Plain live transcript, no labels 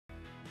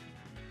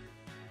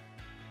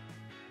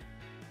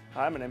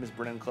Hi, my name is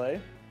Brennan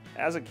Clay.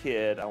 As a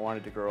kid, I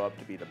wanted to grow up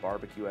to be the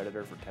barbecue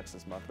editor for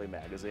Texas Monthly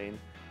Magazine.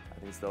 I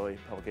think it's the only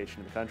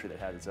publication in the country that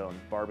has its own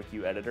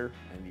barbecue editor,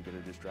 and you get to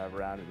just drive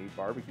around and eat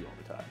barbecue all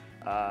the time.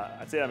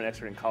 I'd say I'm an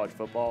expert in college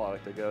football. I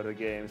like to go to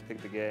games, pick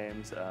the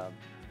games,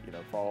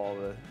 follow all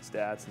the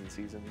stats and the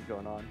season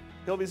going on.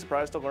 You'll be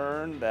surprised to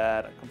learn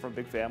that I come from a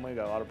big family,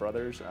 got a lot of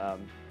brothers,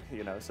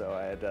 so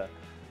I had to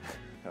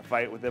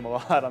fight with them a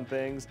lot on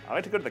things. I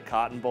like to go to the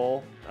Cotton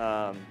Bowl.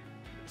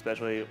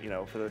 Especially,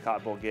 for the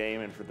Cotton Bowl game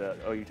and for the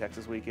OU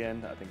Texas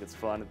weekend. I think it's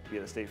fun to be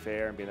at the state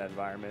fair and be in that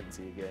environment and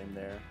see a game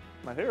there.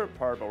 My favorite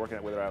part about working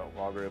at Wither Island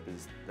Law Group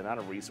is the amount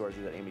of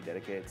resources that Amy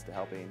dedicates to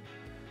helping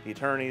the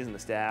attorneys and the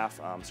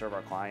staff serve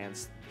our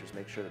clients, just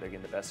make sure that they're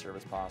getting the best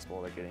service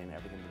possible, they're getting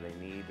everything that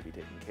they need to be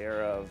taken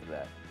care of,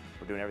 that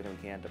we're doing everything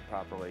we can to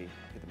properly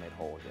get them made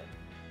whole again.